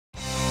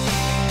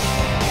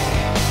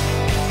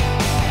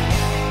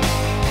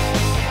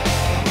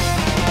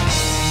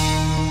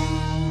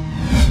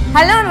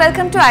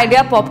welcome to Idea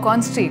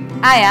Popcorn Street.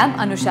 I am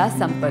Anusha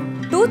Sampath.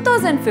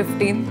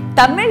 2015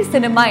 Tamil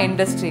cinema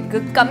industry ku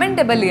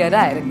commendable year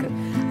ஆயிருக்கு.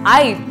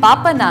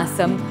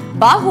 பாபநாசம்,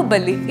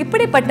 பாகுபலி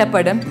இப்படிப்பட்ட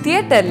படம்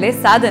தியேட்டர்ல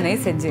சாதனை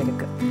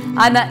செஞ்சிருக்கு.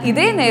 ஆனா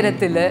இதே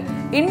நேரத்துல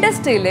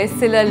இண்டஸ்ட்ரியில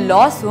சில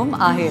லாஸும்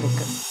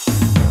ஆகிருக்கு.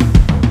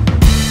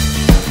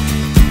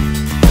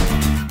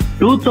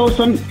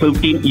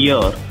 2015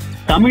 year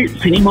தமிழ்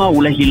சினிமா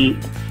உலகில்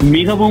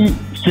மிகவும்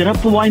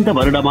சிறப்பு வாய்ந்த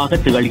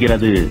வருடமாக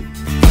திகழ்கிறது.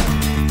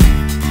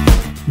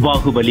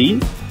 பாகுபலி,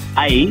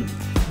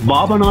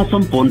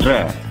 பாபநாசம் போன்ற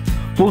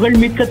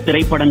புகழ்மிக்க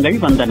திரைப்படங்கள்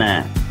வந்தன.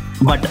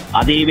 பட்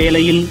அதே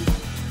வேளையில்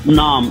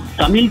நாம்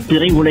தமிழ்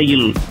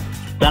திரையுலகில்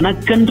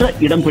தனக்கென்ற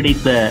இடம்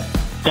பிடித்த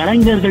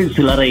கலைஞர்கள்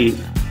சிலரை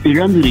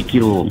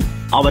இழந்திருக்கிறோம்.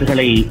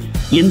 அவர்களை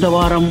இந்த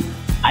வாரம்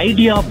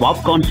ஐடியா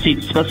பாப்கார்ன்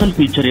ஸ்ட்ரீட் ஸ்பெஷல்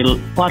ஃபீச்சரில்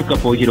பார்க்க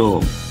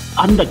போகிறோம்.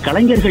 அந்த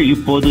கலைஞர்கள்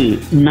இப்போது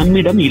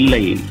நம்மிடம்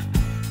இல்லை.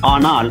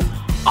 ஆனால்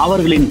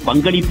அவர்களின்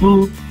பங்களிப்பு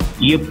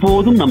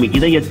எப்போதும் நம்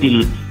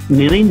இதயத்தில்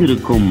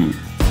நிறைந்திருக்கும்.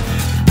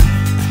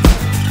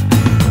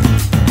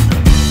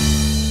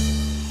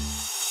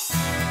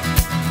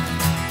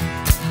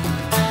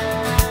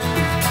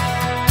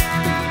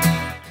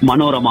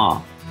 மனோரமா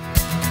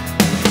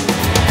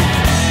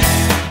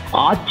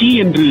ஆச்சி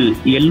என்று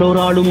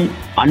எல்லோராலும்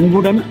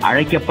அன்புடன்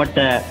அழைக்கப்பட்ட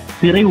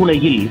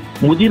திரையுலகில்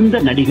முதிர்ந்த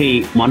நடிகை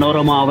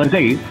மனோரமா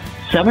அவர்கள்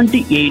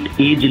 78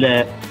 ஏஜ்ல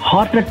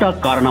ஹார்ட்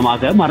அட்டாக்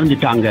காரணமாக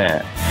மறைஞ்சிட்டாங்க.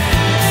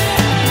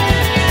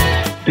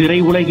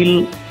 திரையுலகில்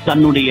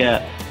தன்னுடைய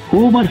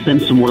ஹூமர்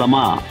சென்ஸ்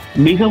மூலமா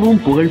மிகவும்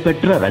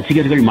புகழ்பெற்ற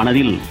ரசிகர்கள்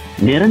மனதில்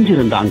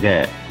நிறைஞ்சிருந்தாங்க.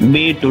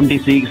 மே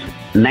 26,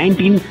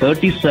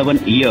 1937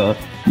 இயர்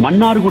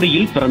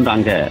மன்னார்குடியில்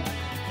பிறந்தாங்க.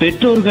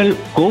 பெற்றோர்கள்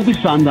கோபி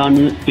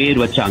சாந்தான்னு பேர்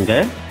வச்சாங்க.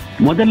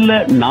 முதல்ல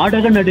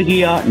நாடக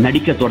நடிகையா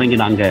நடிக்க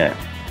தொடங்கினாங்க.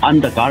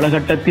 அந்த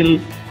காலகட்டத்தில்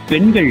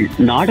பெண்கள்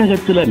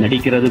நாடகத்துல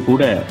நடிக்கிறது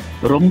கூட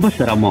ரொம்ப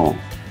சிரமம்.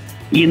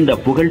 இந்த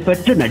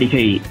புகழ்பெற்ற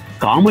நடிகை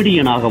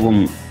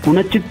காமெடியனாகவும்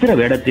குணச்சித்திர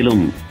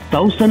வேடத்திலும்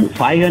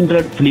 1500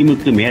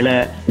 பிலிமுக்கு மேல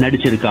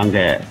நடிச்சிருக்காங்க.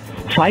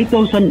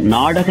 5000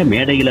 நாடக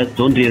மேடையில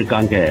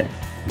தோன்றியிருக்காங்க.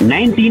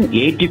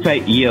 1985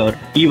 இயர்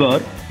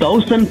இவர்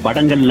 1000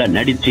 படங்கள்ல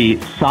நடிச்சு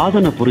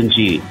சாதனை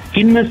புரிஞ்சு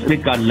கின்னஸ்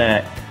ரெக்கார்ட்ல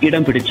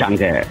இடம்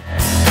பிடிச்சாங்க.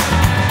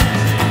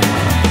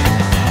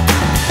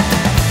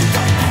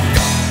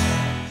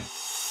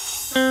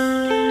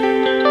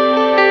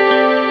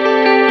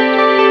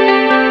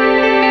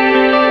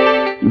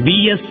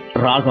 V.S.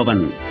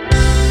 ராகவன்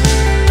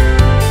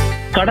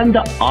கடந்த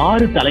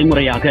 6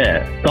 தலைமுறையாக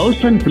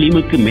 1000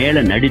 பிலிமுக்கு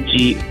மேல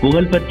நடிச்சு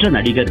புகழ்பெற்ற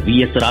நடிகர்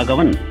V.S.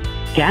 ராகவன்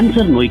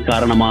கேன்சர் நோய்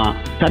காரணமா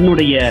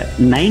தன்னுடைய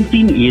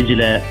 19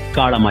 ஏஜ்ல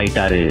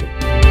காலமாயிட்டாரு.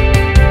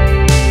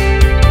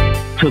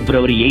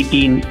 February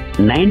 18,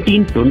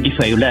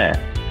 1925ல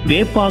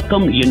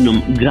வேப்பாக்கம்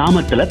என்னும்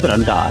கிராமத்துல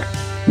பிறந்தார்.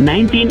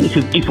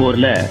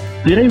 1954ல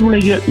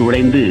திரையுலகில்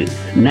நுழைந்து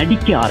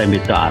நடிக்க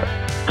ஆரம்பித்தார்.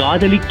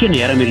 காதலிக்க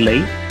நேரமில்லை,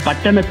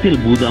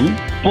 பட்டணத்தில் பூதம்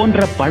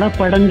போன்ற பல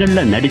படங்கள்ல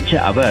நடிச்ச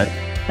அவர்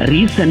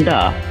ரீசெண்டா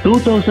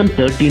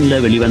 2013ல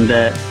வெளிவந்த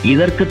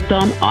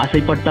இதற்குத்தான்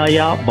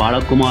ஆசைப்பட்டாயா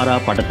பாலகுமாரா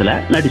படத்துல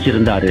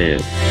நடிச்சிருந்தாரு.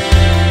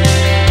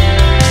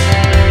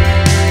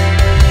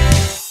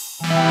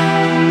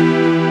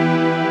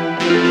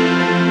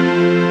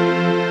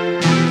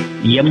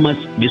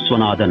 M.S.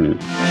 விஸ்வநாதன்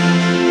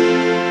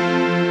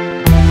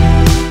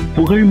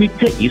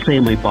புகழ்மிக்க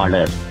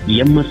இசையமைப்பாளர்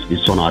M.S.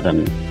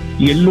 விஸ்வநாதன்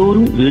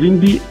எல்லோரும்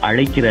விரும்பி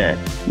அழைக்கிற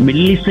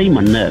மெல்லிசை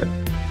மன்னர்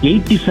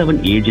 87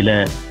 ஏஜ்ல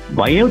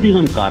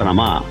வயோதிகம்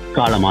காரணமா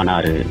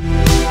காலமானாரு.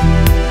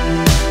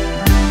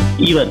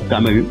 இவர்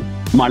தமிழ்,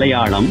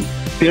 மலையாளம்,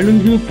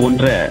 தெலுங்கு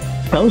போன்ற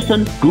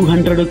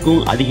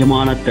 1200க்கும்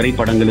அதிகமான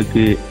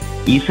திரைப்படங்களுக்கு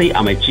இசை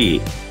அமைச்சு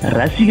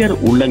ரசிகர்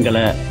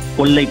உள்ளங்களை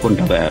கொள்ளை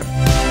கொண்டவர்.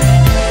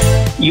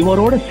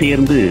 இவரோடு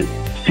சேர்ந்து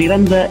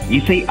சிறந்த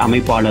இசை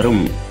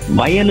அமைப்பாளரும்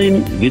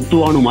வயலின்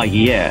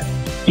வித்வானுமாகிய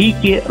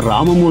T.K.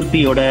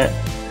 ராமமூர்த்தியோட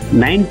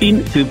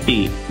 1950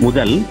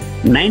 முதல்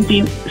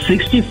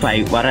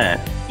 1965 வரை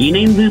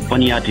இணைந்து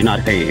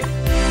பணியாற்றினார்கள்.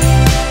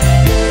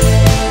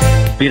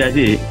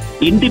 பிறகு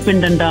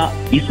இண்டிபெண்டண்டா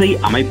இசை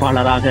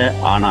அமைப்பாளராக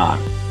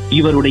ஆனார்.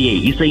 இவருடைய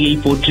இசையை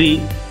போற்றி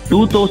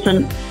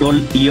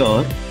 2012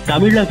 இயர்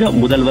தமிழக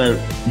முதல்வர்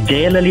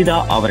ஜெயலலிதா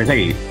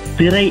அவர்கள்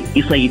திரை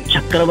இசை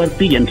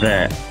சக்கரவர்த்தி என்ற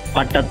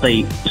பட்டத்தை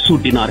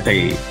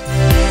சூட்டினார்கள்.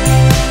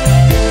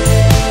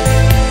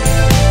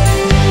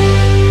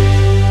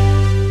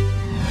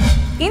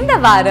 இந்த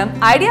வாரம்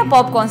ஐடியா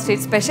பாப்கார்ன்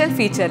ஸ்ட்ரீட் ஸ்பெஷல்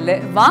ஃபீச்சர்ல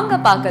வாங்க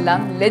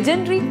பார்க்கலாம்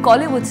legendary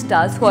Kollywood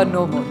stars who are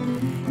no more.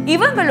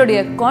 இவங்களுடைய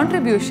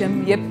கான்ட்ரிபியூஷன்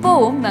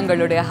எப்பவும்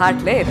நம்மளுடைய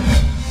ஹார்ட்ல இருக்கு.